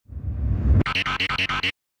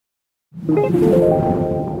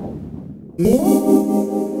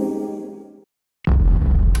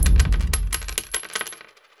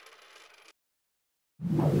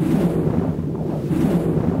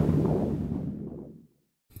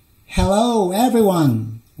Hello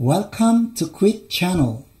everyone, welcome to Quick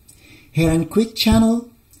Channel. Here in Quick Channel,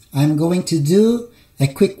 I'm going to do a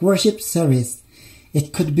quick worship series.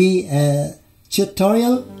 It could be a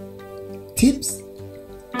tutorial, tips,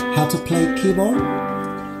 how to play keyboard,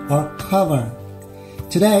 or cover.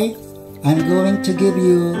 Today, I'm going to give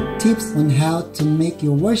you tips on how to make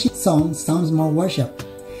your worship song sounds more worship.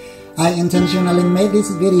 I intentionally made this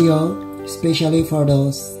video especially for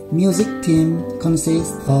those music team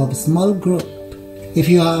consists of a small group. If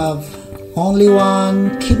you have only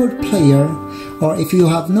one keyboard player, or if you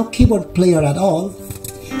have no keyboard player at all,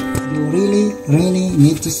 you really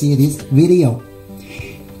need to see this video.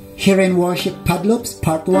 Here in Worship Pad Loops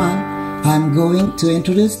Part 1, I'm going to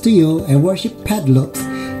introduce to you a worship pad loops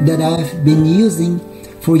that I've been using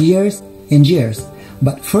for years and years.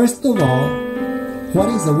 But first of all, what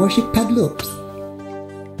is a worship pad loops?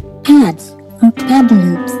 Pads or pad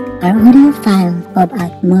loops are audio files of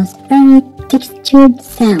atmospheric textured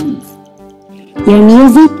sounds. Your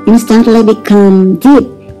music instantly becomes deep,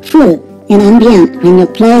 full, and ambient when you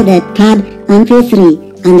play the pad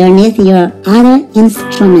MP3 underneath your other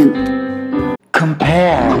instrument.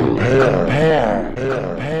 Compare.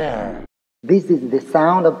 This is the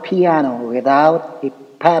sound of piano without a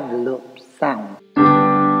pad loop sound.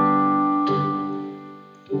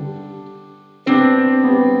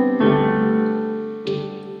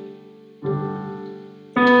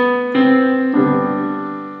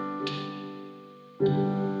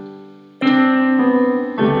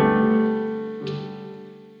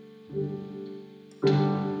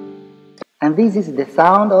 And this is the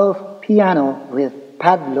sound of piano with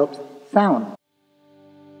pad loops sound.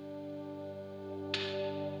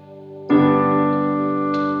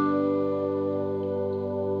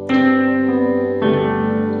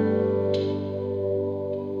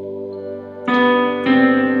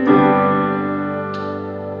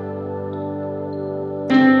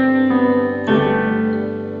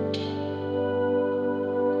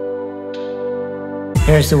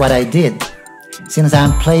 Here's what I did. Since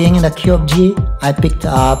I'm playing in the key of G, I picked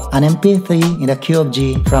up an MP3 in the key of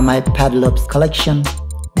G from my pad loops collection.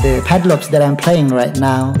 The pad loops that I'm playing right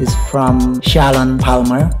now is from Shalon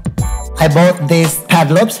Palmer. I bought these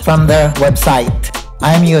pad loops from their website.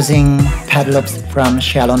 I'm using pad loops from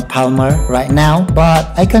Shalon Palmer right now,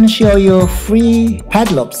 but I can show you free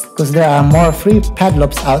pad loops because there are more free pad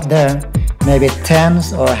loops out there. Maybe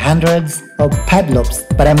tens or hundreds of pad loops,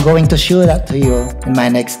 but I'm going to show that to you in my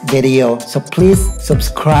next video. So please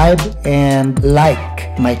subscribe and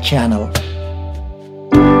like my channel.